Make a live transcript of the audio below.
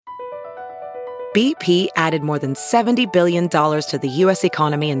BP added more than $70 billion to the U.S.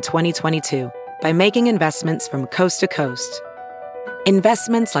 economy in 2022 by making investments from coast to coast.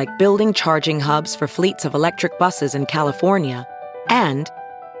 Investments like building charging hubs for fleets of electric buses in California and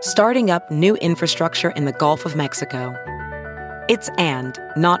starting up new infrastructure in the Gulf of Mexico. It's and,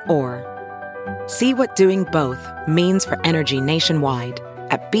 not or. See what doing both means for energy nationwide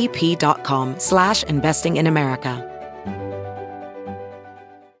at bp.com/investing in America.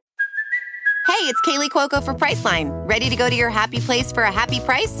 Hey, it's Kaylee Cuoco for Priceline. Ready to go to your happy place for a happy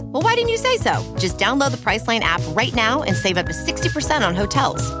price? Well, why didn't you say so? Just download the Priceline app right now and save up to 60% on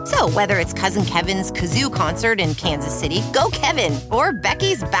hotels. So whether it's Cousin Kevin's Kazoo Concert in Kansas City, go Kevin, or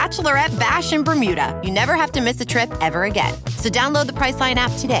Becky's Bachelorette Bash in Bermuda, you never have to miss a trip ever again. So download the Priceline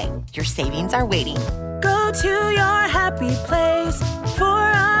app today. Your savings are waiting. Go to your happy place for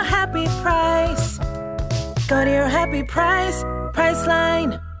a happy price. Go to your happy price,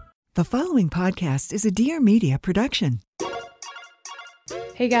 Priceline. The following podcast is a Dear Media production.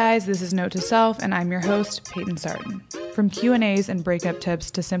 Hey guys, this is Note to Self, and I'm your host, Peyton Sarton. From Q&As and breakup tips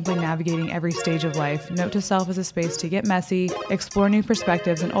to simply navigating every stage of life, Note to Self is a space to get messy, explore new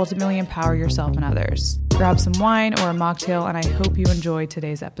perspectives, and ultimately empower yourself and others. Grab some wine or a mocktail, and I hope you enjoy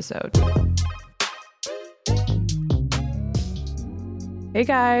today's episode. Hey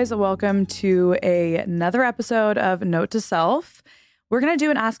guys, welcome to another episode of Note to Self. We're going to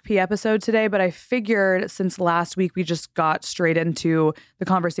do an Ask P episode today, but I figured since last week we just got straight into the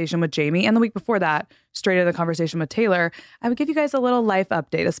conversation with Jamie, and the week before that, straight into the conversation with Taylor, I would give you guys a little life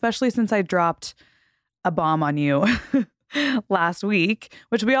update, especially since I dropped a bomb on you last week,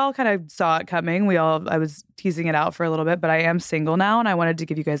 which we all kind of saw it coming. I was teasing it out for a little bit, but I am single now, and I wanted to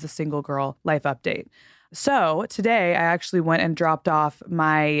give you guys a single girl life update. So today I actually went and dropped off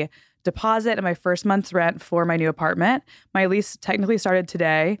my deposit and my first month's rent for my new apartment. My lease technically started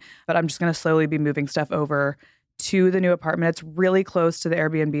today, but I'm just going to slowly be moving stuff over to the new apartment. It's really close to the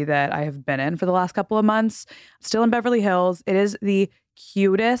Airbnb that I have been in for the last couple of months. Still in Beverly Hills. It is the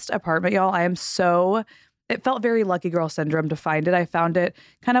cutest apartment, y'all. It felt very lucky girl syndrome to find it. I found it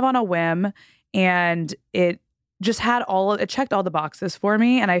kind of on a whim, and it just had it checked all the boxes for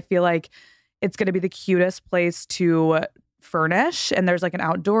me. And I feel like it's going to be the cutest place to furnish, and there's like an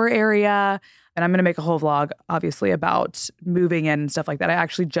outdoor area, and I'm going to make a whole vlog obviously about moving in and stuff like that. I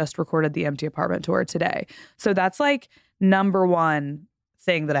actually just recorded the empty apartment tour today. So that's like number one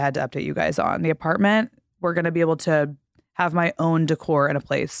thing that I had to update you guys on. The apartment, we're going to be able to have my own decor in a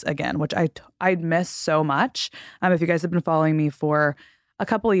place again, which I'd miss so much. If you guys have been following me for a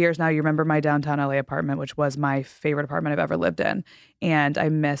couple of years now, you remember my downtown LA apartment, which was my favorite apartment I've ever lived in. And I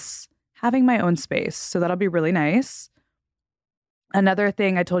miss having my own space. So that'll be really nice. Another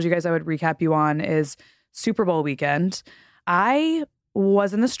thing I told you guys I would recap you on is Super Bowl weekend. I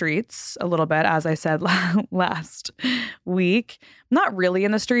was in the streets a little bit, as I said last week. Not really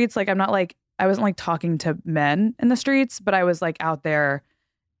in the streets. I wasn't like talking to men in the streets, but I was like out there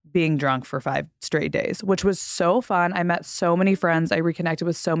being drunk for 5 straight days, which was so fun. I met so many friends. I reconnected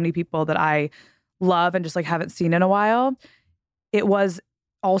with so many people that I love and just like haven't seen in a while. It was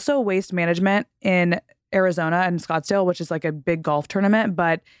also Waste Management in Arizona and Scottsdale, which is like a big golf tournament,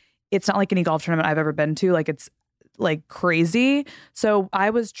 but it's not like any golf tournament I've ever been to. Like it's like crazy. So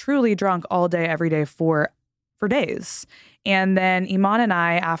I was truly drunk all day, every day for days. And then Iman and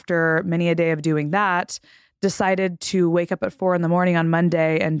I, after many a day of doing that, decided to wake up at 4 a.m. on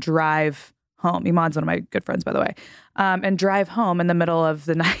Monday and drive home. Iman's one of my good friends, by the way, and drive home in the middle of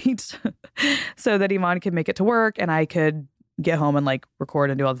the night so that Iman could make it to work and I could get home and like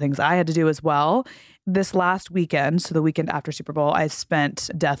record and do all the things I had to do as well. This last weekend, so the weekend after Super Bowl, I spent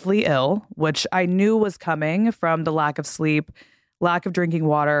deathly ill, which I knew was coming from the lack of sleep, lack of drinking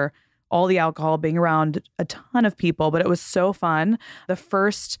water, all the alcohol, being around a ton of people, but it was so fun.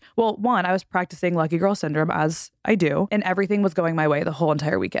 I was practicing lucky girl syndrome as I do, and everything was going my way the whole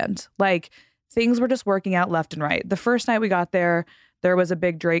entire weekend. Like things were just working out left and right. The first night we got there was a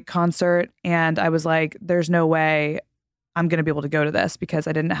big Drake concert, and I was like, there's no way I'm going to be able to go to this because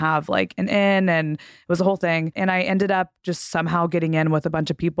I didn't have like an in, and it was a whole thing. And I ended up just somehow getting in with a bunch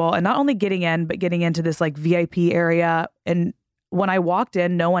of people, and not only getting in, but getting into this like VIP area. And when I walked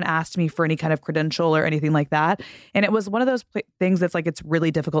in, no one asked me for any kind of credential or anything like that. And it was one of those things that's like, it's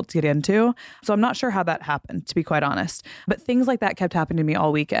really difficult to get into. So I'm not sure how that happened, to be quite honest. But things like that kept happening to me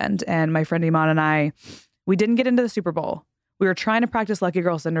all weekend. And my friend Iman and I, we didn't get into the Super Bowl. We were trying to practice lucky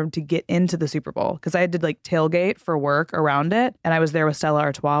girl syndrome to get into the Super Bowl because I had to like tailgate for work around it. And I was there with Stella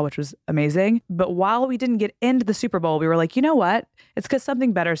Artois, which was amazing. But while we didn't get into the Super Bowl, we were like, you know what? It's because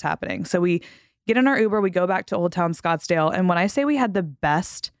something better is happening. So we get in our Uber, we go back to Old Town Scottsdale. And when I say we had the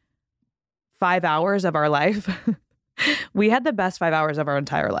best 5 hours of our life. We had the best 5 hours of our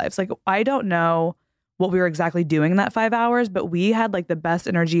entire lives. Like, I don't know what we were exactly doing in that 5 hours, but we had like the best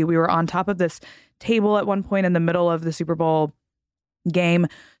energy. We were on top of this table at one point in the middle of the Super Bowl game,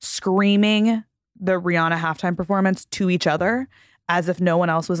 screaming the Rihanna halftime performance to each other as if no one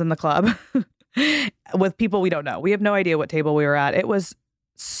else was in the club with people we don't know. We have no idea what table we were at. It was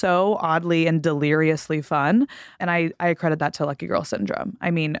so oddly and deliriously fun. And I credit that to Lucky Girl Syndrome. I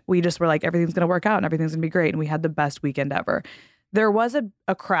mean, we just were like, everything's going to work out and everything's going to be great. And we had the best weekend ever. There was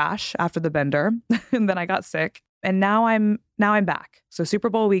a crash after the bender and then I got sick and now I'm back. So Super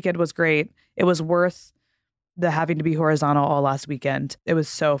Bowl weekend was great. It was worth the having to be horizontal all last weekend. It was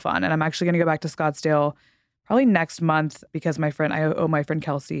so fun. And I'm actually going to go back to Scottsdale probably next month because I owe my friend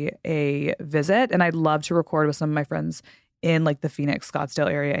Kelsey a visit and I'd love to record with some of my friends in like the Phoenix, Scottsdale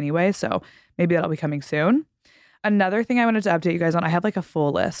area anyway. So maybe that'll be coming soon. Another thing I wanted to update you guys on, I have like a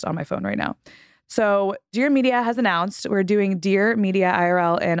full list on my phone right now. So Dear Media has announced we're doing Dear Media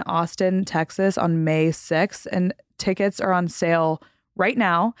IRL in Austin, Texas on May 6th, and tickets are on sale right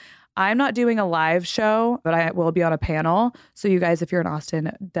now. I'm not doing a live show, but I will be on a panel. So you guys, if you're in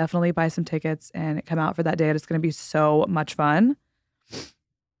Austin, definitely buy some tickets and come out for that day. It's going to be so much fun.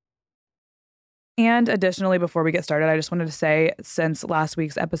 And additionally, before we get started, I just wanted to say, since last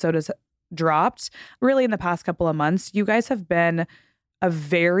week's episode has dropped, really in the past couple of months, you guys have been a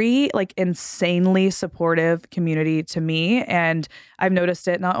very like insanely supportive community to me. And I've noticed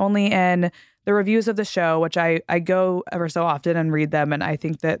it not only in the reviews of the show, which I go ever so often and read them. And I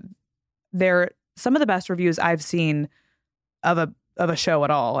think that they're some of the best reviews I've seen of a show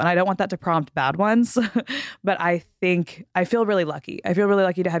at all. And I don't want that to prompt bad ones, but I feel really lucky. I feel really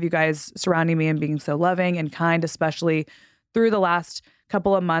lucky to have you guys surrounding me and being so loving and kind, especially through the last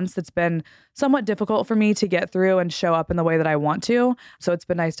couple of months. It's been somewhat difficult for me to get through and show up in the way that I want to. So it's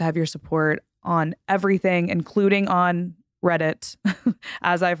been nice to have your support on everything, including on Reddit,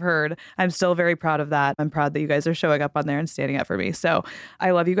 as I've heard. I'm still very proud of that. I'm proud that you guys are showing up on there and standing up for me. So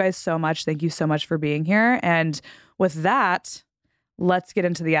I love you guys so much. Thank you so much for being here. And with that, let's get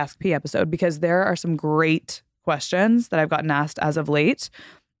into the Ask P episode because there are some great questions that I've gotten asked as of late.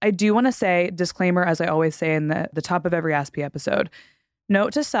 I do want to say, disclaimer, as I always say in the top of every Ask P episode,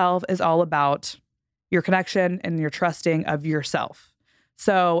 Note to Self is all about your connection and your trusting of yourself.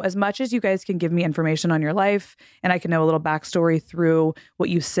 So as much as you guys can give me information on your life and I can know a little backstory through what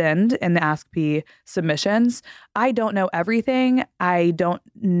you send in the Ask P submissions, I don't know everything. I don't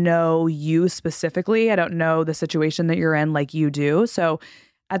know you specifically. I don't know the situation that you're in like you do. So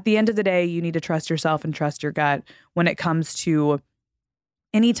at the end of the day, you need to trust yourself and trust your gut when it comes to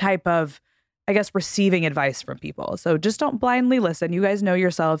any type of, I guess, receiving advice from people. So just don't blindly listen. You guys know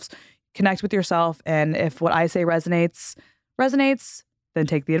yourselves, connect with yourself. And if what I say resonates, then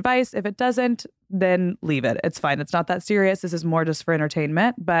take the advice. If it doesn't, then leave it. It's fine. It's not that serious. This is more just for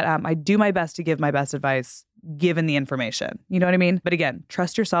entertainment. But I do my best to give my best advice given the information. You know what I mean? But again,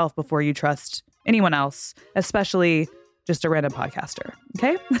 trust yourself before you trust anyone else, especially just a random podcaster.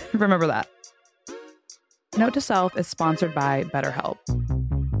 Okay? Remember that. Note to Self is sponsored by BetterHelp.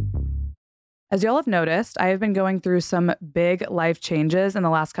 As y'all have noticed, I have been going through some big life changes in the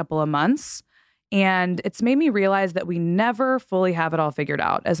last couple of months. And it's made me realize that we never fully have it all figured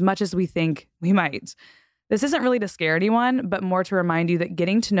out as much as we think we might. This isn't really to scare anyone, but more to remind you that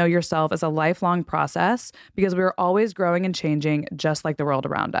getting to know yourself is a lifelong process because we are always growing and changing just like the world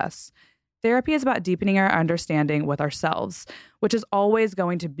around us. Therapy is about deepening our understanding with ourselves, which is always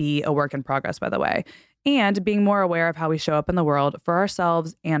going to be a work in progress, by the way, and being more aware of how we show up in the world for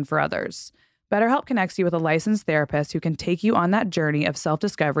ourselves and for others. BetterHelp connects you with a licensed therapist who can take you on that journey of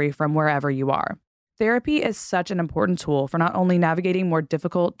self-discovery from wherever you are. Therapy is such an important tool for not only navigating more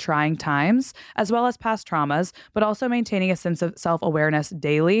difficult, trying times, as well as past traumas, but also maintaining a sense of self-awareness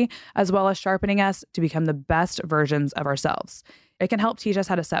daily, as well as sharpening us to become the best versions of ourselves. It can help teach us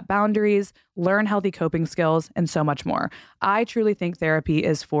how to set boundaries, learn healthy coping skills, and so much more. I truly think therapy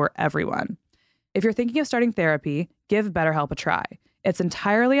is for everyone. If you're thinking of starting therapy, give BetterHelp a try. It's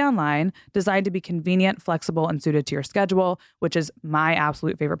entirely online, designed to be convenient, flexible, and suited to your schedule, which is my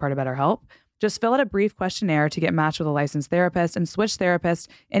absolute favorite part of BetterHelp. Just fill out a brief questionnaire to get matched with a licensed therapist and switch therapists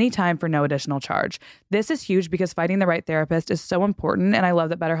anytime for no additional charge. This is huge because finding the right therapist is so important, and I love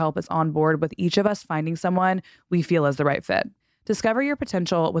that BetterHelp is on board with each of us finding someone we feel is the right fit. Discover your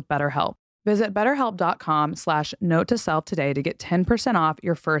potential with BetterHelp. Visit BetterHelp.com/note-to-self today to get 10% off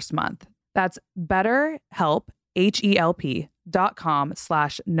your first month. That's BetterHelp,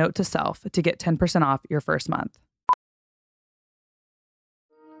 HELP.com/note-to-self to get 10% off your first month.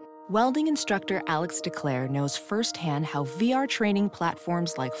 Welding instructor Alex DeClaire knows firsthand how VR training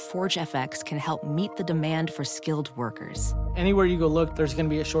platforms like ForgeFX can help meet the demand for skilled workers. Anywhere you go look, there's going to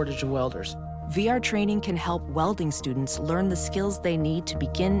be a shortage of welders. VR training can help welding students learn the skills they need to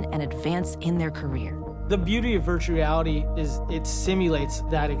begin and advance in their career. The beauty of virtual reality is it simulates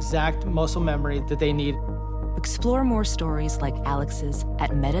that exact muscle memory that they need. Explore more stories like Alex's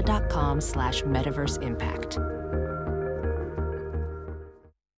at meta.com/metaverseimpact.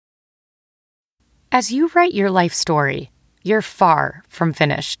 As you write your life story, you're far from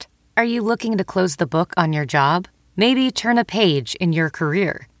finished. Are you looking to close the book on your job? Maybe turn a page in your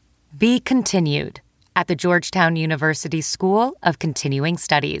career? Be continued at the Georgetown University School of Continuing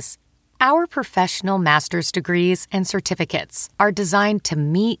Studies. Our professional master's degrees and certificates are designed to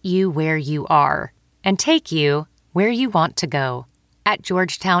meet you where you are and take you where you want to go. At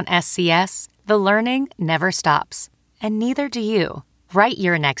Georgetown SCS, the learning never stops, and neither do you. Write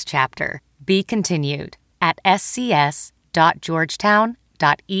your next chapter. Be continued at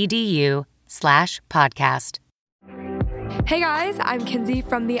scs.georgetown.edu/podcast. Hey guys, I'm Kinsey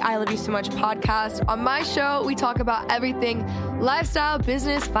from the I Love You So Much podcast. On my show, we talk about everything lifestyle,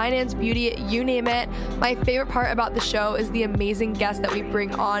 business, finance, beauty, you name it. My favorite part about the show is the amazing guests that we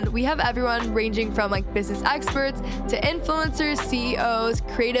bring on. We have everyone ranging from like business experts to influencers, CEOs,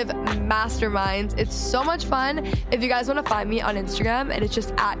 creative masterminds. It's so much fun. If you guys want to find me on Instagram, it is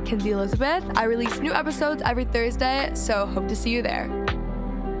just at Kinsey Elizabeth. I release new episodes every Thursday, so hope to see you there.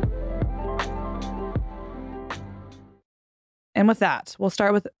 And with that, we'll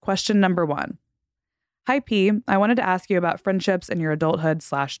start with question number 1. Hi, P. I wanted to ask you about friendships in your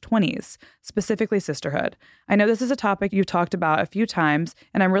adulthood/20s, specifically sisterhood. I know this is a topic you've talked about a few times,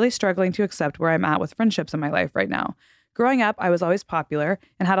 and I'm really struggling to accept where I'm at with friendships in my life right now. Growing up, I was always popular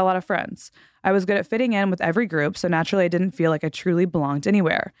and had a lot of friends. I was good at fitting in with every group, so naturally I didn't feel like I truly belonged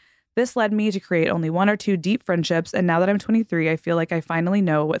anywhere. This led me to create only 1 or 2 deep friendships, and now that I'm 23, I feel like I finally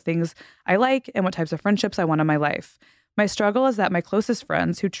know what things I like and what types of friendships I want in my life. My struggle is that my closest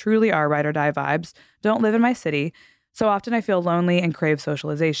friends, who truly are ride or die vibes, don't live in my city, so often I feel lonely and crave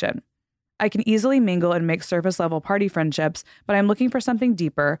socialization. I can easily mingle and make surface level party friendships, but I'm looking for something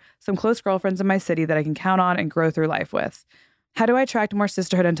deeper, some close girlfriends in my city that I can count on and grow through life with. How do I attract more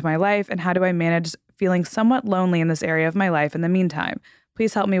sisterhood into my life, and how do I manage feeling somewhat lonely in this area of my life in the meantime?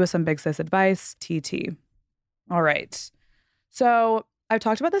 Please help me with some big sis advice, TT. All right. So I've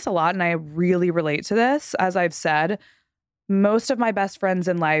talked about this a lot, and I really relate to this. As I've said, most of my best friends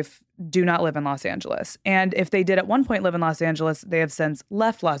in life do not live in Los Angeles. And if they did at one point live in Los Angeles, they have since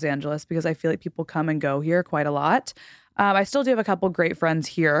left Los Angeles because I feel like people come and go here quite a lot. I still do have a couple great friends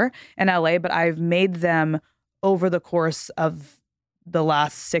here in LA, but I've made them over the course of the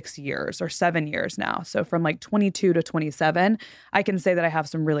last 6 years or 7 years now. So from like 22 to 27, I can say that I have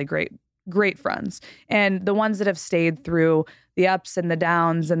some really great friends. And the ones that have stayed through the ups and the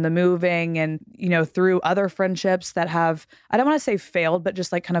downs and the moving and, you know, through other friendships that have, I don't want to say failed, but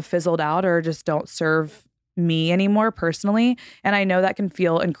just like kind of fizzled out or just don't serve me anymore personally. And I know that can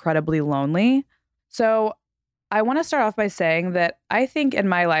feel incredibly lonely. So I want to start off by saying that I think in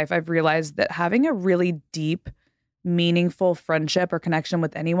my life, I've realized that having a really deep, meaningful friendship or connection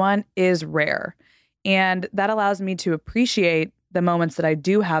with anyone is rare. And that allows me to appreciate the moments that I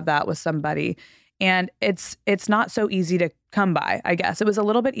do have that with somebody. And it's not so easy to come by, I guess. It was a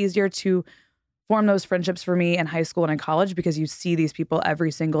little bit easier to form those friendships for me in high school and in college because you see these people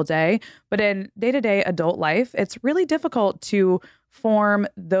every single day. But in day-to-day adult life, it's really difficult to form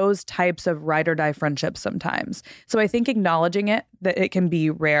those types of ride or die friendships sometimes. So I think acknowledging it, that it can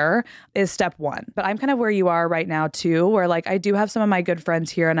be rare, is step 1. But I'm kind of where you are right now too, where like I do have some of my good friends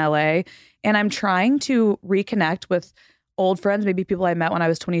here in LA, and I'm trying to reconnect with old friends, maybe people I met when I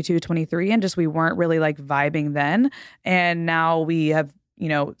was 22, 23, and just we weren't really like vibing then. And now we have, you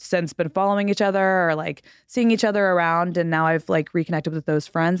know, since been following each other or like seeing each other around. And now I've like reconnected with those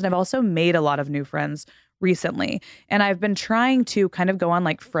friends. And I've also made a lot of new friends recently. And I've been trying to kind of go on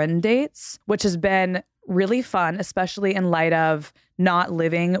like friend dates, which has been really fun, especially in light of not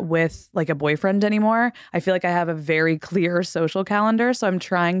living with like a boyfriend anymore. I feel like I have a very clear social calendar. So I'm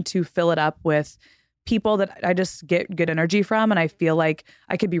trying to fill it up with people that I just get good energy from and I feel like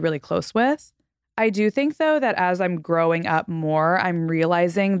I could be really close with. I do think, though, that as I'm growing up more, I'm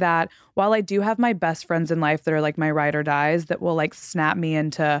realizing that while I do have my best friends in life that are like my ride or dies that will like snap me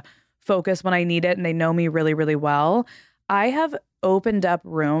into focus when I need it and they know me really, really well, I have opened up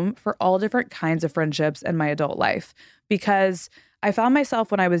room for all different kinds of friendships in my adult life because I found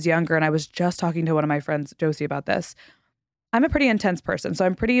myself when I was younger, and I was just talking to one of my friends, Josie, about this. I'm a pretty intense person. So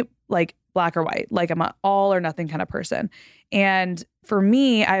I'm pretty like black or white. Like I'm an all or nothing kind of person. And for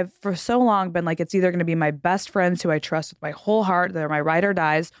me, I've for so long been like, it's either going to be my best friends who I trust with my whole heart, they're my ride or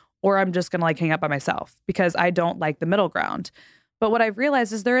dies, or I'm just going to like hang out by myself because I don't like the middle ground. But what I've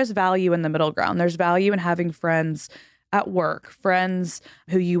realized is there is value in the middle ground. There's value in having friends at work, friends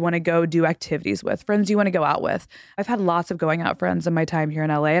who you want to go do activities with, friends you want to go out with. I've had lots of going out friends in my time here in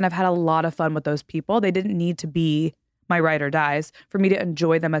LA, and I've had a lot of fun with those people. They didn't need to be my ride or dies for me to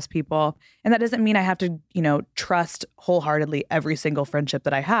enjoy them as people. And that doesn't mean I have to, trust wholeheartedly every single friendship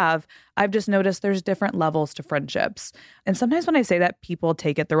that I have. I've just noticed there's different levels to friendships. And sometimes when I say that, people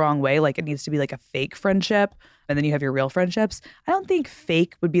take it the wrong way, like it needs to be like a fake friendship, and then you have your real friendships. I don't think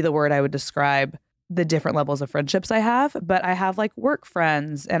fake would be the word I would describe the different levels of friendships I have, but I have like work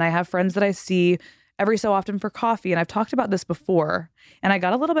friends, and I have friends that I see every so often for coffee. And I've talked about this before, and I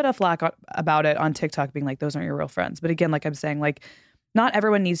got a little bit of flack about it on TikTok, being like, those aren't your real friends. But again, like I'm saying, like not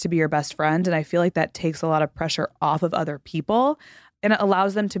everyone needs to be your best friend. And I feel like that takes a lot of pressure off of other people, and it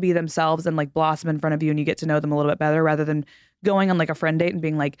allows them to be themselves and like blossom in front of you, and you get to know them a little bit better rather than going on like a friend date and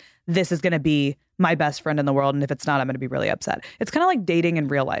being like, this is going to be my best friend in the world, and if it's not, I'm going to be really upset. It's kind of like dating in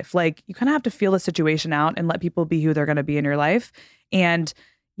real life. Like you kind of have to feel the situation out and let people be who they're going to be in your life. And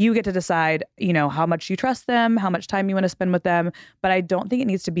you get to decide, how much you trust them, how much time you want to spend with them. But I don't think it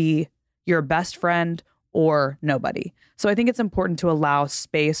needs to be your best friend or nobody. So I think it's important to allow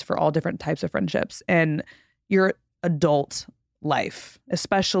space for all different types of friendships in your adult life,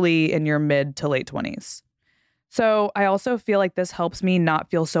 especially in your mid to late 20s. So I also feel like this helps me not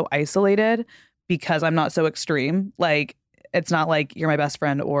feel so isolated because I'm not so extreme. Like it's not like you're my best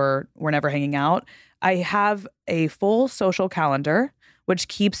friend or we're never hanging out. I have a full social calendar, which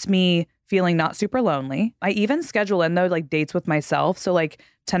keeps me feeling not super lonely. I even schedule in though like dates with myself. So like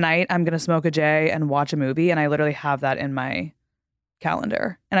tonight I'm going to smoke a J and watch a movie, and I literally have that in my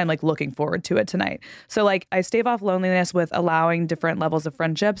calendar, and I'm like looking forward to it tonight. So like I stave off loneliness with allowing different levels of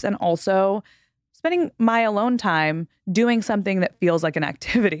friendships, and also spending my alone time doing something that feels like an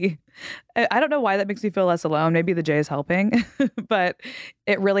activity. I don't know why that makes me feel less alone. Maybe the J is helping, but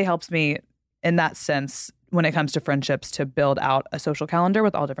it really helps me in that sense when it comes to friendships to build out a social calendar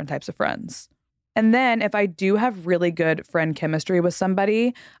with all different types of friends. And then if I do have really good friend chemistry with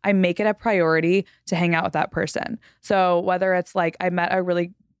somebody, I make it a priority to hang out with that person. So whether it's like I met a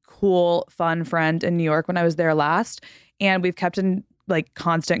really cool, fun friend in New York when I was there last, and we've kept in like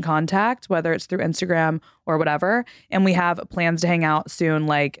constant contact, whether it's through Instagram or whatever. And we have plans to hang out soon.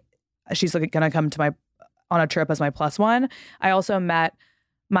 Like she's like going to come to on a trip as my plus one. I also met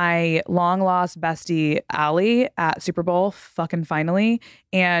my long lost bestie, Allie, at Super Bowl, fucking finally.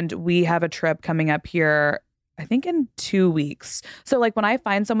 And we have a trip coming up here, I think in 2 weeks. So like when I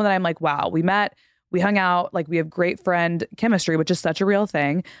find someone that I'm like, wow, we met, we hung out, like we have great friend chemistry, which is such a real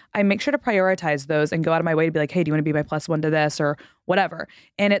thing, I make sure to prioritize those and go out of my way to be like, hey, do you want to be my plus one to this or whatever?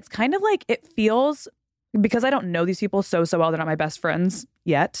 And it's kind of like, it feels, because I don't know these people so well, they're not my best friends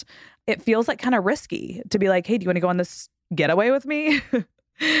yet, it feels like kind of risky to be like, hey, do you want to go on this getaway with me?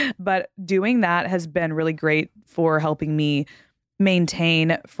 But doing that has been really great for helping me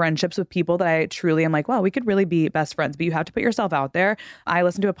maintain friendships with people that I truly am like, wow, we could really be best friends. But you have to put yourself out there. I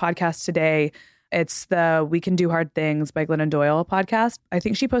listened to a podcast today. It's the We Can Do Hard Things by Glennon Doyle podcast. I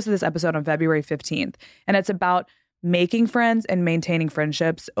think she posted this episode on February 15th. And it's about making friends and maintaining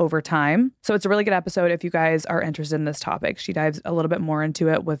friendships over time. So it's a really good episode if you guys are interested in this topic. She dives a little bit more into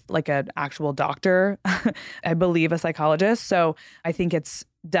it with like an actual doctor, I believe a psychologist. So I think it's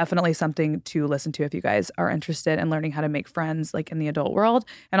definitely something to listen to if you guys are interested in learning how to make friends like in the adult world,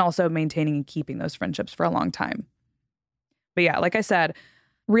 and also maintaining and keeping those friendships for a long time. But yeah, like I said,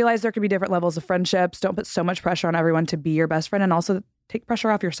 realize there could be different levels of friendships. Don't put so much pressure on everyone to be your best friend, and also take pressure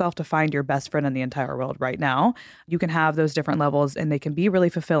off yourself to find your best friend in the entire world right now. You can have those different levels and they can be really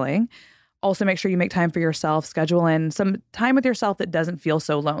fulfilling. Also, make sure you make time for yourself. Schedule in some time with yourself that doesn't feel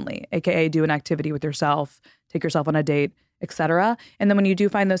so lonely, aka do an activity with yourself, take yourself on a date, etc. And then when you do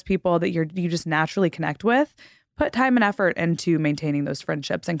find those people that you just naturally connect with, put time and effort into maintaining those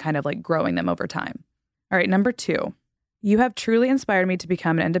friendships and kind of like growing them over time. All right, number 2. You have truly inspired me to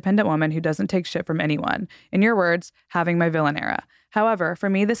become an independent woman who doesn't take shit from anyone. In your words, having my villain era. However, for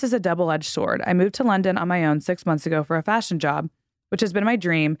me, this is a double-edged sword. I moved to London on my own 6 months ago for a fashion job, which has been my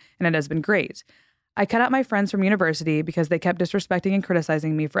dream, and it has been great. I cut out my friends from university because they kept disrespecting and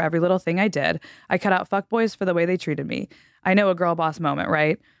criticizing me for every little thing I did. I cut out fuckboys for the way they treated me. I know, a girl boss moment,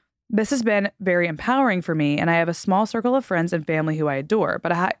 right? This has been very empowering for me, and I have a small circle of friends and family who I adore,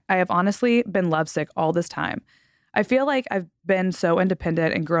 but I have honestly been lovesick all this time. I feel like I've been so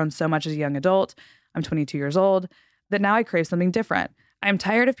independent and grown so much as a young adult, I'm 22 years old, that now I crave something different. I'm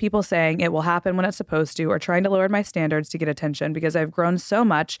tired of people saying it will happen when it's supposed to or trying to lower my standards to get attention because I've grown so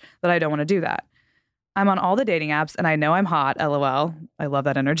much that I don't want to do that. I'm on all the dating apps and I know I'm hot, LOL. I love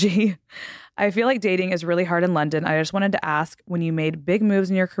that energy. I feel like dating is really hard in London. I just wanted to ask, when you made big moves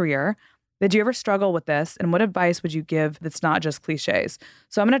in your career, did you ever struggle with this? And what advice would you give that's not just cliches?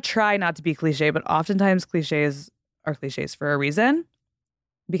 So I'm going to try not to be cliche, but oftentimes cliches are cliches for a reason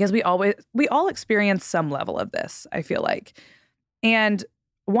because we all experience some level of this, I feel like. And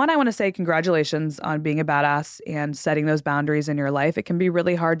one, I want to say congratulations on being a badass and setting those boundaries in your life. It can be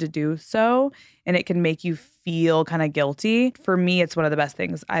really hard to do so, and it can make you feel kind of guilty. For me, it's one of the best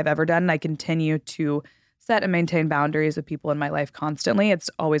things I've ever done. And I continue to set and maintain boundaries with people in my life constantly. It's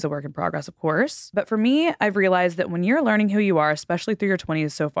always a work in progress, of course. But for me, I've realized that when you're learning who you are, especially through your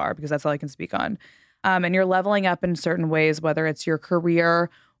 20s so far, because that's all I can speak on, and you're leveling up in certain ways, whether it's your career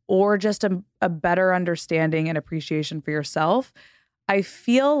or just a better understanding and appreciation for yourself, I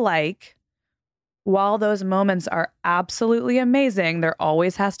feel like while those moments are absolutely amazing, there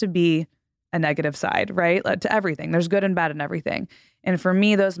always has to be a negative side, right? To everything. There's good and bad in everything. And for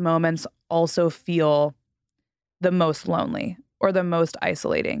me, those moments also feel the most lonely or the most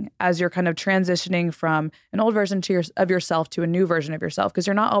isolating as you're kind of transitioning from an old version of yourself to a new version of yourself, because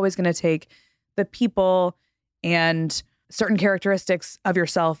you're not always going to take the people and certain characteristics of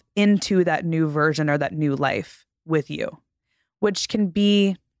yourself into that new version or that new life with you, which can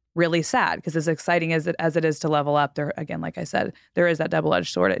be really sad because as exciting as it is to level up, there, again, like I said, there is that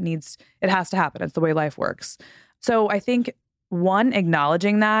double-edged sword. It has to happen. It's the way life works. So I think one,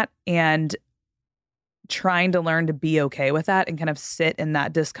 acknowledging that and trying to learn to be okay with that and kind of sit in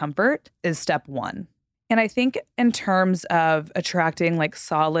that discomfort is step one. And I think in terms of attracting like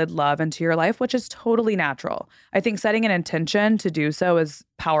solid love into your life, which is totally natural, I think setting an intention to do so is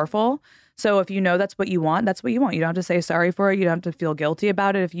powerful. So if you know that's what you want, that's what you want. You don't have to say sorry for it. You don't have to feel guilty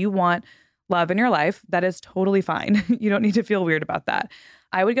about it. If you want love in your life, that is totally fine. You don't need to feel weird about that.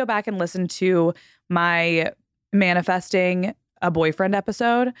 I would go back and listen to my manifesting a boyfriend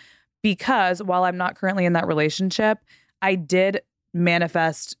episode because while I'm not currently in that relationship, I did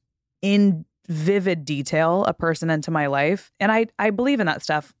manifest in vivid detail a person into my life. And I believe in that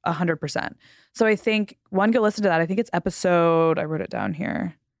stuff 100%. So I think one, go listen to that. I think it's I wrote it down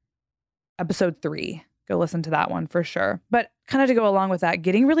here. Episode 3. Go listen to that one for sure. But kind of to go along with that,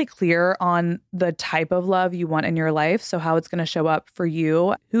 getting really clear on the type of love you want in your life. So how it's going to show up for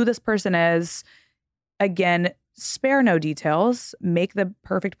you, who this person is. Again, spare no details. Make the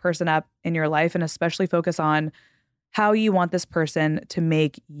perfect person up in your life and especially focus on how you want this person to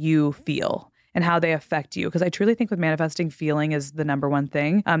make you feel and how they affect you. Because I truly think with manifesting, feeling is the number one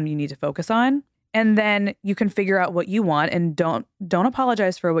thing you need to focus on. And then you can figure out what you want and don't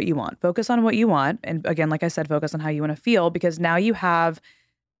apologize for what you want. Focus on what you want. And again, like I said, focus on how you want to feel because now you have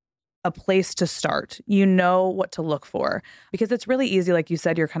a place to start. You know what to look for because it's really easy. Like you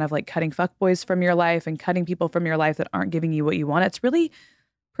said, you're kind of like cutting fuckboys from your life and cutting people from your life that aren't giving you what you want. It's really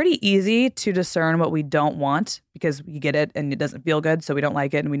pretty easy to discern what we don't want because we get it and it doesn't feel good. So we don't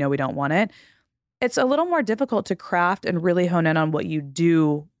like it and we know we don't want it. It's a little more difficult to craft and really hone in on what you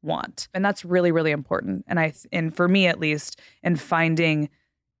do want. And that's really, really important. And for me, at least, in finding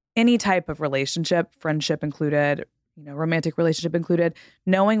any type of relationship, friendship included, romantic relationship included,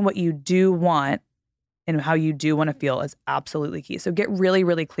 knowing what you do want and how you do want to feel is absolutely key. So get really,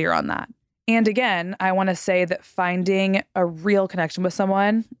 really clear on that. And again, I want to say that finding a real connection with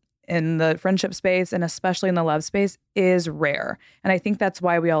someone in the friendship space and especially in the love space is rare. And I think that's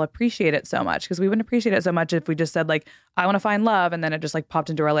why we all appreciate it so much because we wouldn't appreciate it so much if we just said like, I want to find love. And then it just like popped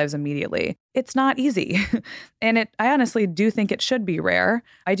into our lives immediately. It's not easy. And I honestly do think it should be rare.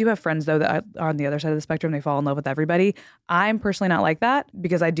 I do have friends though that are on the other side of the spectrum. They fall in love with everybody. I'm personally not like that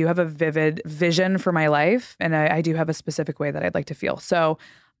because I do have a vivid vision for my life. And I do have a specific way that I'd like to feel. So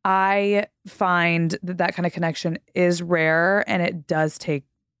I find that kind of connection is rare and it does take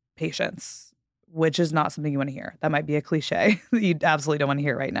patience, which is not something you want to hear. That might be a cliche that you absolutely don't want to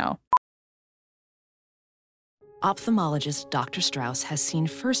hear right now. Ophthalmologist Dr. Strauss has seen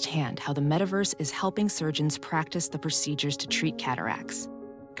firsthand how the metaverse is helping surgeons practice the procedures to treat cataracts.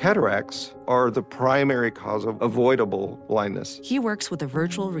 Cataracts are the primary cause of avoidable blindness. He works with a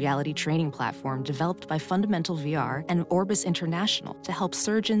virtual reality training platform developed by Fundamental VR and Orbis International to help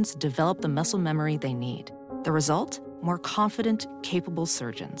surgeons develop the muscle memory they need. The result? More confident, capable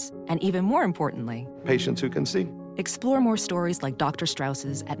surgeons. And even more importantly, patients who can see. Explore more stories like Dr.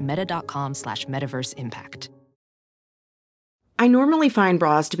 Strauss's at meta.com/metaverseimpact. I normally find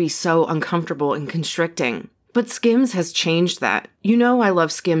bras to be so uncomfortable and constricting, but Skims has changed that. You know I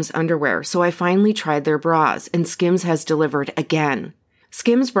love Skims underwear, so I finally tried their bras, and Skims has delivered again.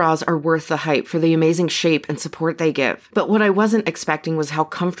 Skims bras are worth the hype for the amazing shape and support they give, but what I wasn't expecting was how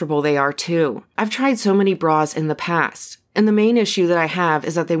comfortable they are too. I've tried so many bras in the past, and the main issue that I have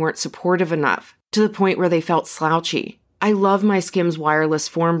is that they weren't supportive enough, to the point where they felt slouchy. I love my Skims wireless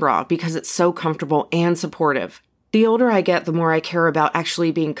form bra because it's so comfortable and supportive. The older I get, the more I care about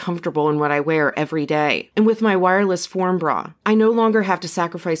actually being comfortable in what I wear every day. And with my wireless form bra, I no longer have to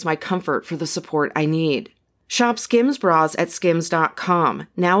sacrifice my comfort for the support I need. Shop Skims bras at skims.com,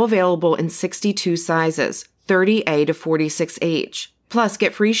 now available in 62 sizes, 30A to 46H. Plus,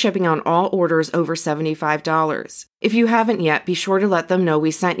 get free shipping on all orders over $75. If you haven't yet, be sure to let them know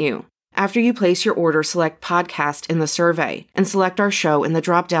we sent you. After you place your order, select podcast in the survey and select our show in the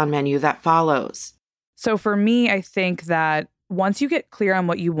drop-down menu that follows. So for me, I think that once you get clear on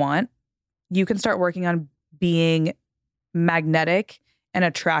what you want, you can start working on being magnetic and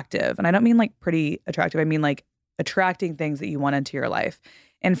attractive. And I don't mean like pretty attractive. I mean like attracting things that you want into your life.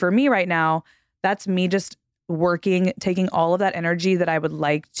 And for me right now, that's me just working, taking all of that energy that I would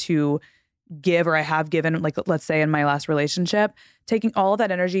like to give or I have given, like let's say in my last relationship, taking all of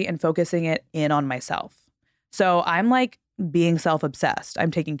that energy and focusing it in on myself. So I'm like being self-obsessed. I'm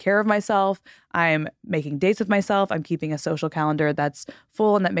taking care of myself. I'm making dates with myself. I'm keeping a social calendar that's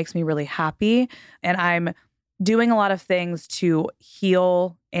full and that makes me really happy. And I'm doing a lot of things to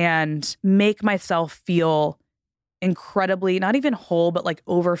heal and make myself feel incredibly, not even whole, but like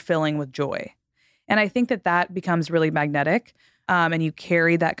overfilling with joy. And I think that that becomes really magnetic. And you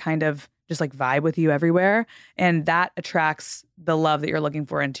carry that kind of just like vibe with you everywhere. And that attracts the love that you're looking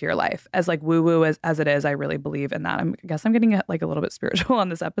for into your life. As like woo-woo as it is, I really believe in that. I guess I'm getting like a little bit spiritual on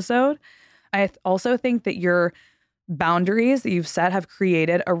this episode. I also think that your boundaries that you've set have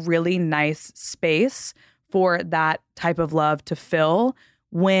created a really nice space for that type of love to fill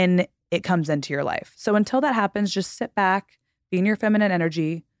when it comes into your life. So until that happens, just sit back, be in your feminine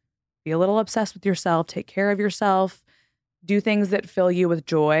energy, be a little obsessed with yourself, take care of yourself, do things that fill you with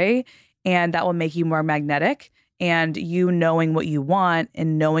joy, and that will make you more magnetic. And you knowing what you want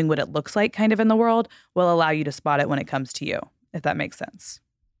and knowing what it looks like kind of in the world will allow you to spot it when it comes to you, if that makes sense.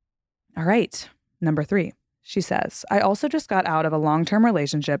 All right, number 3. She says, I also just got out of a long-term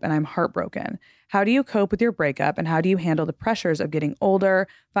relationship and I'm heartbroken. How do you cope with your breakup and how do you handle the pressures of getting older,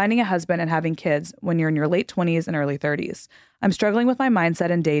 finding a husband and having kids when you're in your late 20s and early 30s? I'm struggling with my mindset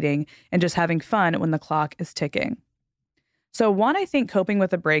and dating and just having fun when the clock is ticking. So one, I think coping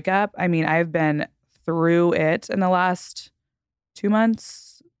with a breakup, I mean, I've been through it in the last 2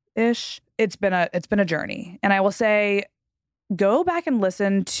 months-ish. It's been a journey. And I will say, go back and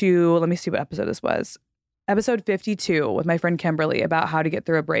listen to, let me see what episode this was. Episode 52 with my friend Kimberly about how to get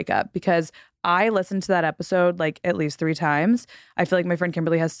through a breakup, because I listened to that episode like at least 3 times. I feel like my friend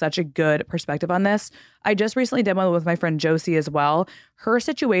Kimberly has such a good perspective on this. I just recently did one with my friend Josie as well. Her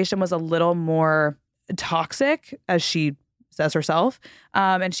situation was a little more toxic, as she says herself.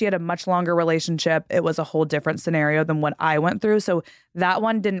 And she had a much longer relationship. It was a whole different scenario than what I went through. So that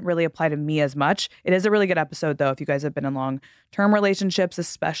one didn't really apply to me as much. It is a really good episode though, if you guys have been in long-term relationships,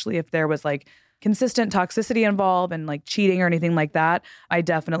 especially if there was like consistent toxicity involved and like cheating or anything like that. I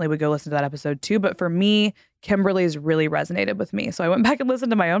definitely would go listen to that episode too. But for me, Kimberly's really resonated with me. So I went back and listened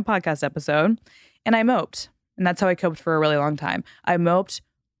to my own podcast episode and I moped. And that's how I coped for a really long time. I moped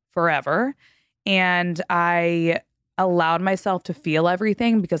forever. And I allowed myself to feel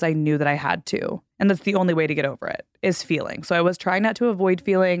everything because I knew that I had to. And that's the only way to get over it, is feeling. So I was trying not to avoid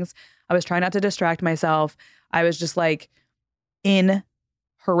feelings. I was trying not to distract myself. I was just like in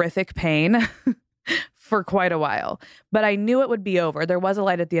horrific pain for quite a while. But I knew it would be over. There was a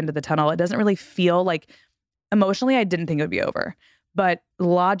light at the end of the tunnel. It doesn't really feel like, emotionally, I didn't think it would be over. But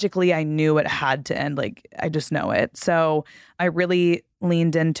logically, I knew it had to end. Like, I just know it. So I really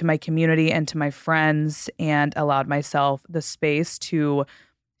leaned into my community and to my friends and allowed myself the space to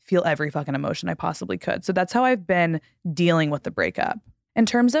feel every fucking emotion I possibly could. So that's how I've been dealing with the breakup. In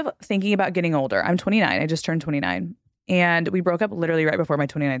terms of thinking about getting older, I'm 29. I just turned 29. And we broke up literally right before my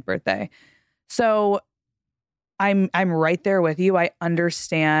 29th birthday. So I'm right there with you. I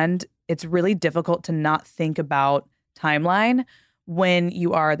understand it's really difficult to not think about timeline when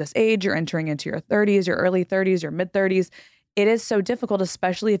you are this age. You're entering into your 30s, your early 30s, your mid 30s. It is so difficult,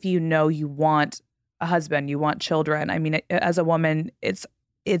 especially if you know you want a husband, you want children. I mean, as a woman, it's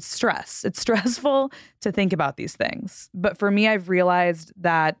stress. It's stressful to think about these things. But for me, I've realized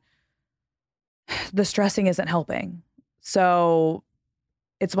that the stressing isn't helping. So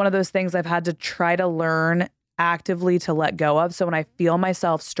it's one of those things I've had to try to learn actively to let go of. So when I feel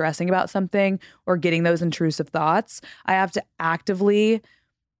myself stressing about something or getting those intrusive thoughts, I have to actively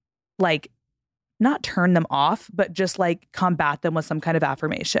like not turn them off, but just like combat them with some kind of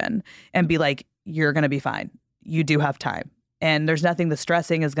affirmation and be like, you're going to be fine. You do have time. And there's nothing the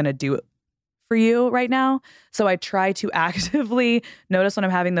stressing is going to do for you right now. So I try to actively notice when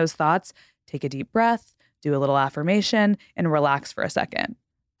I'm having those thoughts, take a deep breath, do a little affirmation, and relax for a second.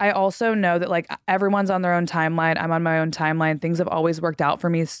 I also know that like everyone's on their own timeline. I'm on my own timeline. Things have always worked out for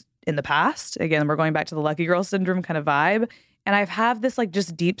me in the past. Again, we're going back to the lucky girl syndrome kind of vibe. And I've have this like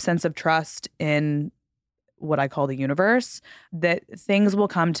just deep sense of trust in what I call the universe, that things will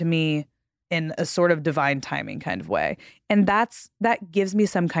come to me in a sort of divine timing kind of way. And that gives me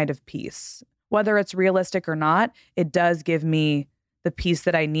some kind of peace. Whether it's realistic or not, it does give me the peace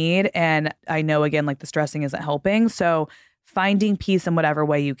that I need. And I know, again, like the stressing isn't helping. So finding peace in whatever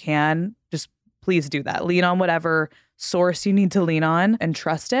way you can, just please do that. Lean on whatever source you need to lean on and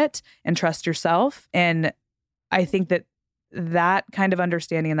trust it and trust yourself. And I think that kind of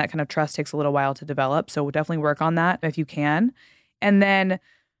understanding and that kind of trust takes a little while to develop. So definitely work on that if you can. And then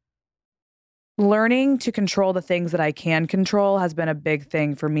learning to control the things that I can control has been a big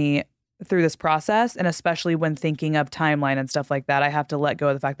thing for me through this process. And especially when thinking of timeline and stuff like that, I have to let go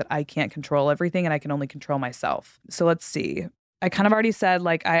of the fact that I can't control everything and I can only control myself. So let's see. I kind of already said,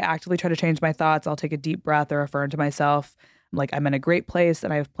 like, I actively try to change my thoughts. I'll take a deep breath or affirm to myself, like, I'm in a great place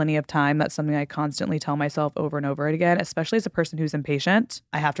and I have plenty of time. That's something I constantly tell myself over and over again, especially as a person who's impatient.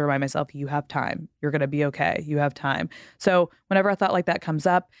 I have to remind myself, you have time. You're going to be okay. You have time. So whenever a thought like that comes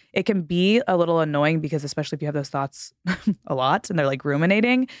up, it can be a little annoying because especially if you have those thoughts a lot and they're like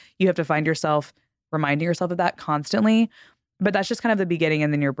ruminating, you have to find yourself reminding yourself of that constantly. But that's just kind of the beginning,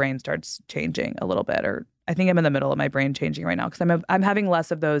 and then your brain starts changing a little bit. Or I think I'm in the middle of my brain changing right now because I'm having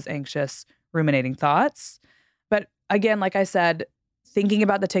less of those anxious ruminating thoughts. But again, like I said, thinking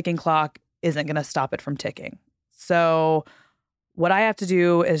about the ticking clock isn't going to stop it from ticking. So what I have to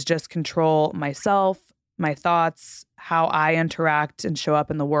do is just control myself, my thoughts, how I interact and show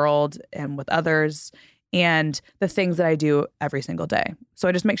up in the world and with others, and the things that I do every single day. So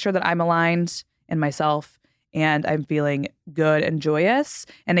I just make sure that I'm aligned in myself and I'm feeling good and joyous.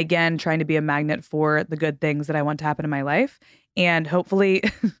 And again, trying to be a magnet for the good things that I want to happen in my life. And hopefully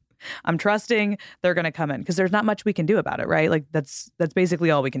I'm trusting they're going to come in because there's not much we can do about it, right? Like that's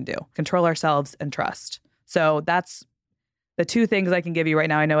basically all we can do. Control ourselves and trust. So that's the two things I can give you right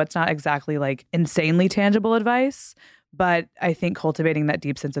now. I know it's not exactly like insanely tangible advice, but I think cultivating that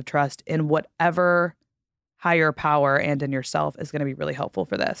deep sense of trust in whatever higher power and in yourself is going to be really helpful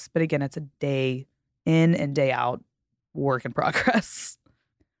for this. But again, it's a day in and day out work in progress.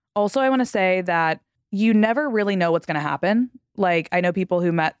 Also, I want to say that you never really know what's going to happen. Like, I know people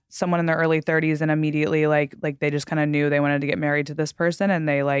who met someone in their early 30s and immediately like they just kind of knew they wanted to get married to this person and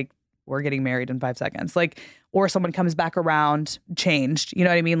they like were getting married in 5 seconds. Like, or someone comes back around changed. You know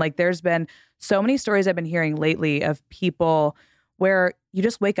what I mean? Like, there's been so many stories I've been hearing lately of people where you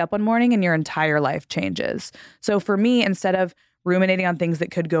just wake up one morning and your entire life changes. So for me, instead of ruminating on things that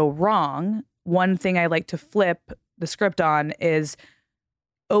could go wrong, one thing I like to flip the script on is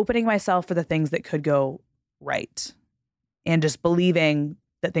opening myself for the things that could go right and just believing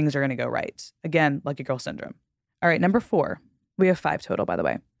that things are going to go right. Again, lucky girl syndrome. All right, number 4. We have 5 total, by the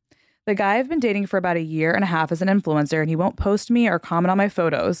way. The guy I've been dating for about a year and a half is an influencer, and he won't post me or comment on my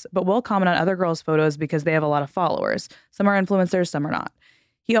photos, but will comment on other girls' photos because they have a lot of followers. Some are influencers, some are not.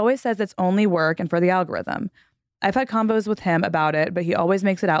 He always says it's only work and for the algorithm. I've had combos with him about it, but he always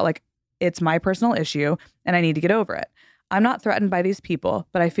makes it out like it's my personal issue and I need to get over it. I'm not threatened by these people,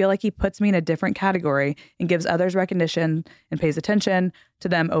 but I feel like he puts me in a different category and gives others recognition and pays attention to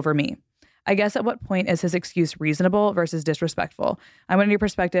them over me. I guess at what point is his excuse reasonable versus disrespectful? I want your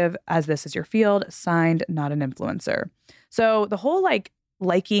perspective as this is your field. Signed, not an influencer. So the whole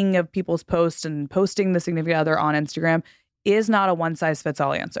liking of people's posts and posting the significant other on Instagram is not a one size fits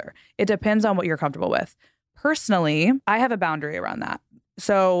all answer. It depends on what you're comfortable with. Personally, I have a boundary around that.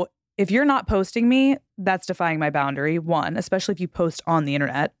 So if you're not posting me, that's defying my boundary. One, especially if you post on the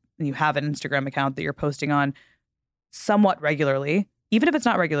internet and you have an Instagram account that you're posting on somewhat regularly. Even if it's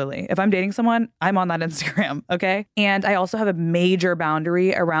not regularly, if I'm dating someone, I'm on that Instagram, okay? And I also have a major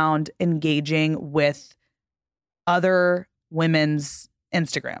boundary around engaging with other women's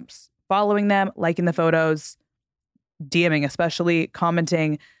Instagrams, following them, liking the photos, DMing especially,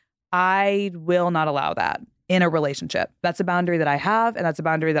 commenting. I will not allow that in a relationship. That's a boundary that I have, and that's a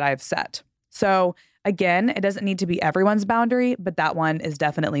boundary that I've set. So again, it doesn't need to be everyone's boundary, but that one is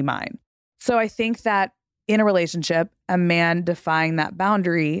definitely mine. So I think that in a relationship, a man defying that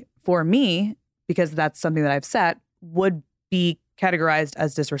boundary for me, because that's something that I've set, would be categorized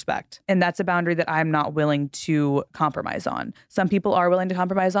as disrespect. And that's a boundary that I'm not willing to compromise on. Some people are willing to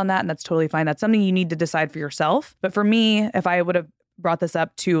compromise on that, and that's totally fine. That's something you need to decide for yourself. But for me, if I would have brought this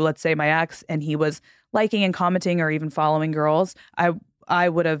up to, let's say, my ex, and he was liking and commenting or even following girls, I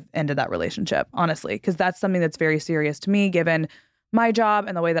would have ended that relationship, honestly, because that's something that's very serious to me, given my job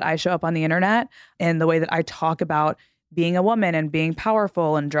and the way that I show up on the internet and the way that I talk about being a woman and being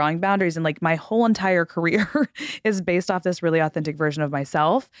powerful and drawing boundaries. And like my whole entire career is based off this really authentic version of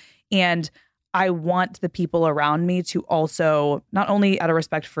myself. And I want the people around me to also, not only out of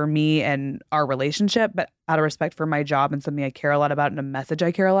respect for me and our relationship, but out of respect for my job and something I care a lot about and a message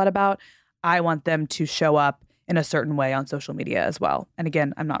I care a lot about, I want them to show up in a certain way on social media as well. And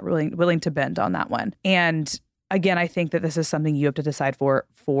again, I'm not really willing to bend on that one. And again, I think that this is something you have to decide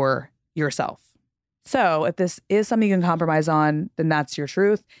for yourself. So if this is something you can compromise on, then that's your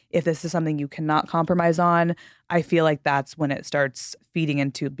truth. If this is something you cannot compromise on, I feel like that's when it starts feeding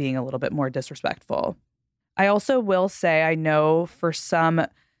into being a little bit more disrespectful. I also will say, I know for some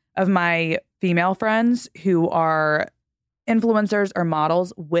of my female friends who are influencers or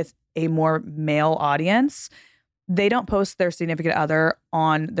models with a more male audience, they don't post their significant other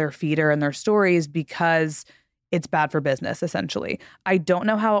on their feed or in their stories because it's bad for business, essentially. I don't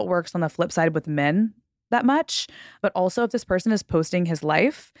know how it works on the flip side with men that much, but also if this person is posting his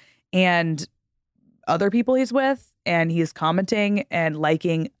life and other people he's with, and he's commenting and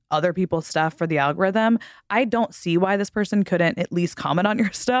liking other people's stuff for the algorithm, I don't see why this person couldn't at least comment on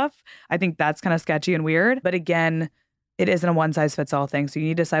your stuff. I think that's kind of sketchy and weird. But again, it isn't a one size fits all thing. So you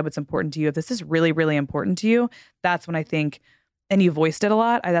need to decide what's important to you. If this is really, really important to you, that's when I think, and you voiced it a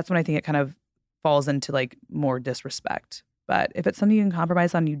lot, that's when I think it kind of falls into like more disrespect. But if it's something you can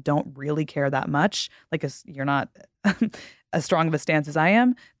compromise on, you don't really care that much, like you're not as strong of a stance as I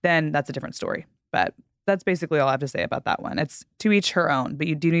am, then that's a different story. But that's basically all I have to say about that one. It's to each her own, but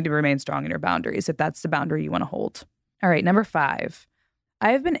you do need to remain strong in your boundaries if that's the boundary you want to hold. All right, number 5.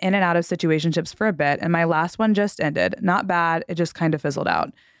 I have been in and out of situationships for a bit, and my last one just ended. Not bad, it just kind of fizzled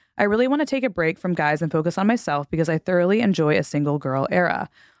out. I really want to take a break from guys and focus on myself because I thoroughly enjoy a single girl era.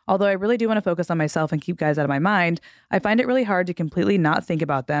 Although I really do want to focus on myself and keep guys out of my mind, I find it really hard to completely not think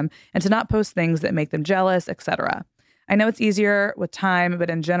about them and to not post things that make them jealous, etc. I know it's easier with time, but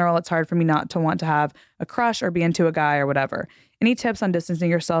in general, it's hard for me not to want to have a crush or be into a guy or whatever. Any tips on distancing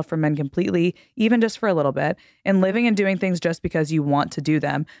yourself from men completely, even just for a little bit, and living and doing things just because you want to do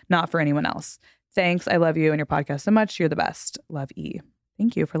them, not for anyone else? Thanks. I love you and your podcast so much. You're the best. Love, E.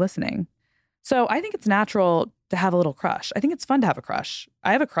 Thank you for listening. So I think it's natural to have a little crush. I think it's fun to have a crush.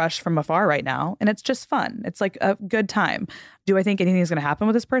 I have a crush from afar right now, and it's just fun. It's like a good time. Do I think anything's going to happen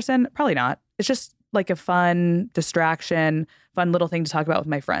with this person? Probably not. It's just like a fun distraction, fun little thing to talk about with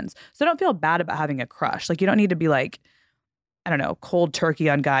my friends. So don't feel bad about having a crush. Like you don't need to be like, I don't know, cold turkey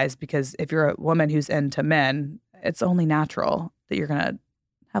on guys, because if you're a woman who's into men, it's only natural that you're going to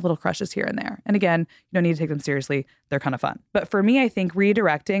have little crushes here and there. And again, you don't need to take them seriously. They're kind of fun. But for me, I think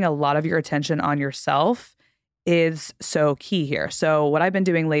redirecting a lot of your attention on yourself is so key here. So what I've been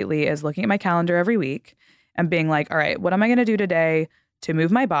doing lately is looking at my calendar every week and being like, all right, what am I going to do today to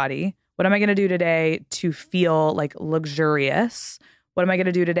move my body? What am I going to do today to feel like luxurious? What am I going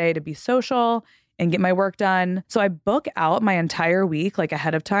to do today to be social and get my work done? So I book out my entire week like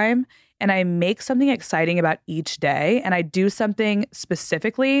ahead of time, and I make something exciting about each day. And I do something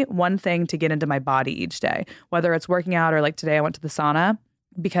specifically, one thing to get into my body each day, whether it's working out or like today I went to the sauna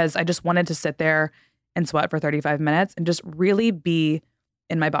because I just wanted to sit there and sweat for 35 minutes and just really be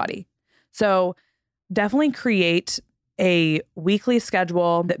in my body. So definitely create a weekly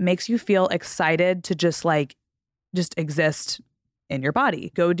schedule that makes you feel excited to just exist in your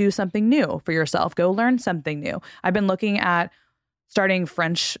body. Go do something new for yourself. Go learn something new. I've been looking at starting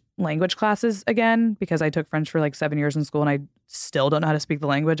French language classes again because I took French for like 7 years in school and I still don't know how to speak the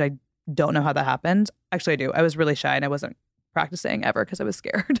language. I don't know how that happened. Actually, I do. I was really shy and I wasn't practicing ever because I was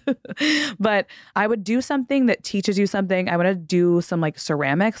scared. But I would do something that teaches you something. I want to do some like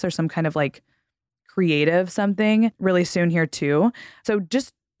ceramics or some kind of like creative something really soon here too. So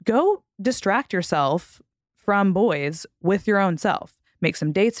just go distract yourself from boys with your own self. Make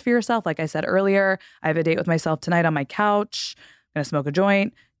some dates for yourself. Like I said earlier, I have a date with myself tonight on my couch. I'm going to smoke a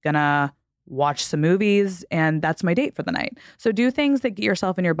joint, gonna watch some movies, and that's my date for the night. So do things that get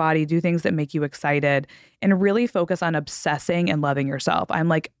yourself in your body, do things that make you excited, and really focus on obsessing and loving yourself. I'm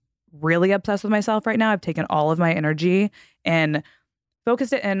like really obsessed with myself right now. I've taken all of my energy and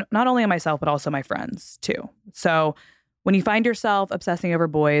focused it in not only on myself, but also my friends too. So when you find yourself obsessing over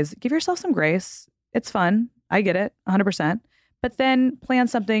boys, give yourself some grace. It's fun. I get it 100%. But then plan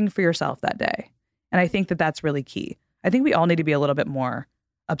something for yourself that day. And I think that that's really key. I think we all need to be a little bit more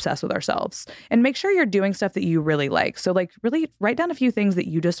obsessed with ourselves, and make sure you're doing stuff that you really like. So like really write down a few things that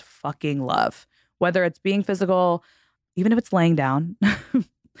you just fucking love, whether it's being physical, even if it's laying down.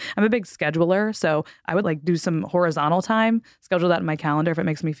 I'm a big scheduler, so I would like do some horizontal time, schedule that in my calendar if it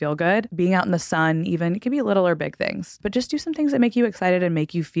makes me feel good. Being out in the sun, even, it can be little or big things, but just do some things that make you excited and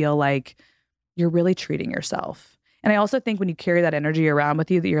make you feel like you're really treating yourself. And I also think when you carry that energy around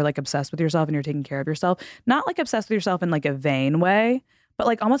with you, that you're like obsessed with yourself and you're taking care of yourself, not like obsessed with yourself in like a vain way, but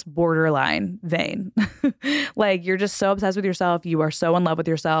like almost borderline vain. Like you're just so obsessed with yourself. You are so in love with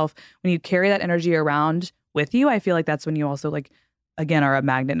yourself. When you carry that energy around with you, I feel like that's when you also like, again, are a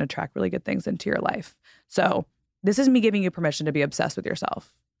magnet and attract really good things into your life. So this is me giving you permission to be obsessed with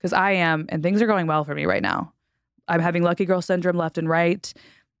yourself, because I am, and things are going well for me right now. I'm having lucky girl syndrome left and right,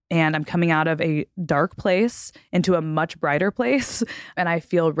 and I'm coming out of a dark place into a much brighter place, and I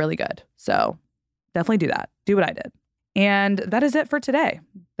feel really good. So definitely do that. Do what I did. And that is it for today.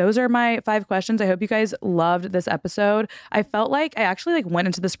 Those are my 5 questions. I hope you guys loved this episode. I felt like I actually like went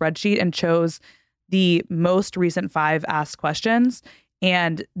into the spreadsheet and chose the most recent 5 asked questions,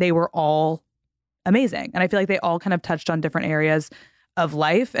 and they were all amazing. And I feel like they all kind of touched on different areas of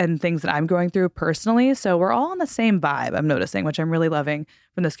life and things that I'm going through personally. So we're all on the same vibe, I'm noticing, which I'm really loving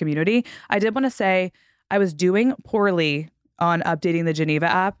from this community. I did want to say I was doing poorly on updating the Geneva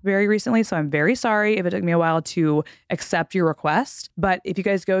app very recently. So I'm very sorry if it took me a while to accept your request. But if you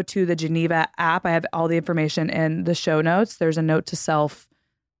guys go to the Geneva app, I have all the information in the show notes. There's a note to self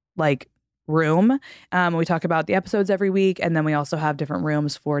like room. We talk about the episodes every week. And then we also have different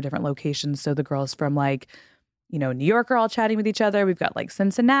rooms for different locations. So the girls from like, you know, New York are all chatting with each other. We've got like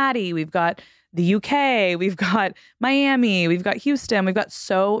Cincinnati, we've got the UK, we've got Miami, we've got Houston, we've got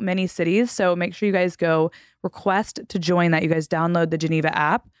so many cities. So make sure you guys go request to join that. You guys download the Geneva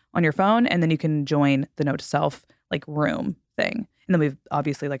app on your phone, and then you can join the Note to Self like room thing. And then we've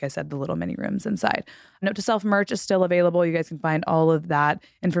obviously, like I said, the little mini rooms inside. Note to Self merch is still available. You guys can find all of that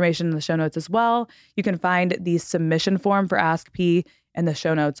information in the show notes as well. You can find the submission form for Ask P in the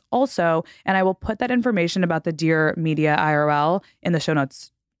show notes also. And I will put that information about the Dear Media IRL in the show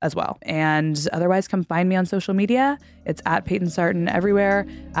notes as well. And otherwise, come find me on social media. It's at Peyton Sarton everywhere,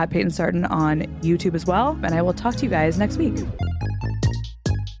 at Peyton Sarton on YouTube as well. And I will talk to you guys next week.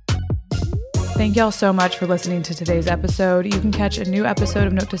 Thank y'all so much for listening to today's episode. You can catch a new episode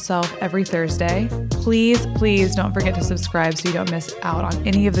of Note to Self every Thursday. Please, please don't forget to subscribe so you don't miss out on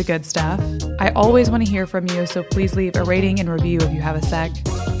any of the good stuff. I always want to hear from you, so please leave a rating and review if you have a sec.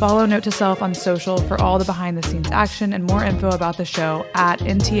 Follow Note to Self on social for all the behind-the-scenes action and more info about the show at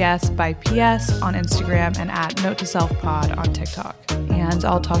NTS by PS on Instagram and at Note to Self Pod on TikTok. And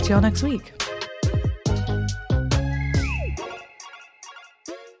I'll talk to y'all next week.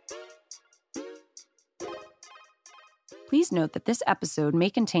 Please note that this episode may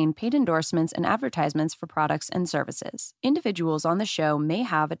contain paid endorsements and advertisements for products and services. Individuals on the show may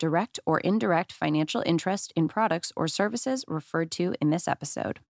have a direct or indirect financial interest in products or services referred to in this episode.